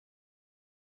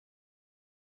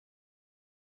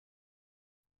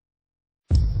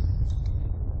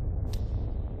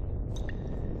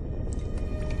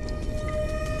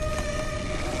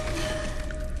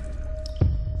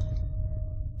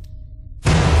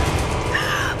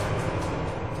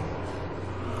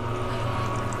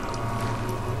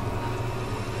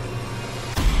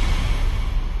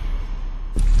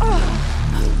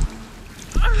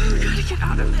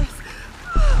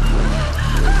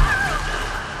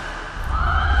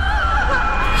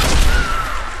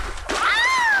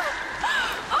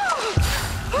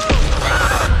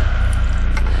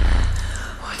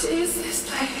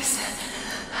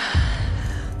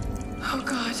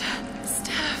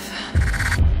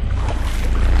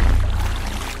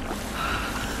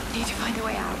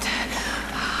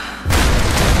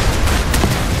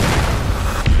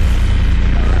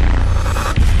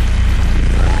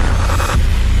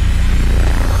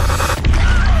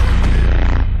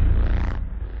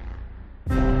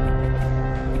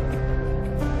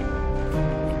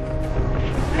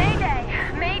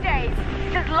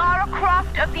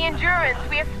clearance.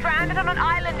 We are stranded on an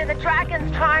island in the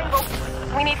Dragon's Triangle.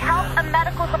 We need help and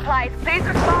medical supplies. Please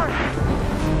respond.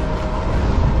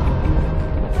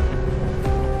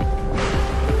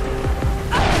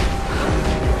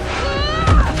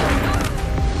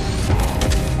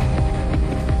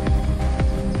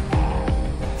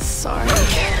 Sorry.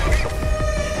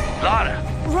 Lara!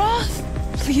 Roth!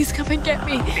 Please come and get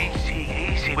me.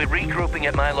 Easy. We're regrouping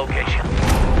at my location.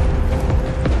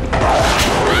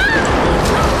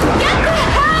 Get the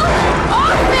hell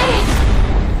off me!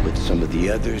 But some of the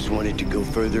others wanted to go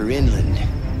further inland.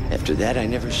 After that, I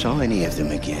never saw any of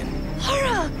them again.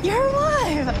 Laura, you're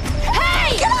alive!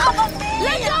 Hey! Get off of me!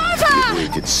 Let go of her!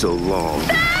 Waited so long.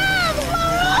 Sam!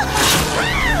 Laura!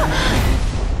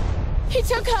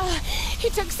 He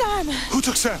took Sam. Who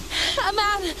took Sam? A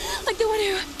man, like the one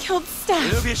who killed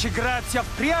Steph. Lubisz grać w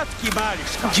прятки,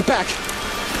 малышка. Get back!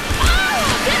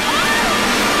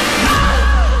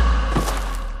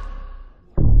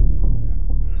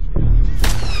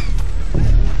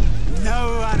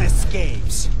 No one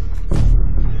escapes.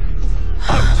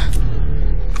 Out!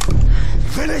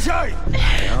 Вылезай!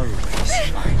 I always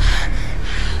find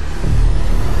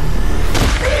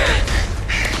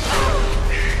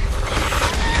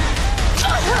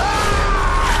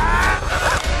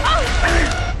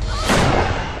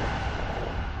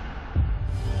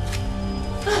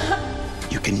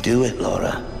You can do it,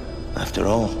 Laura. After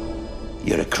all,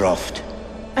 you're a Croft.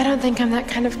 I don't think I'm that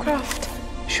kind of Croft.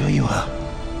 Sure you are.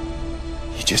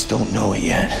 You just don't know it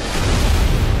yet.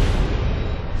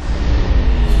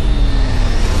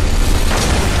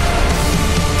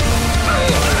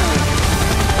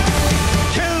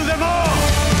 Kill them all!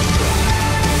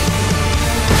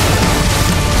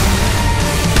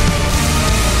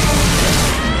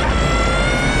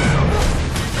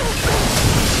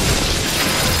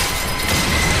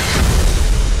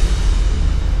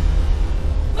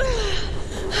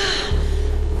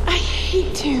 I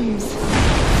hate tombs.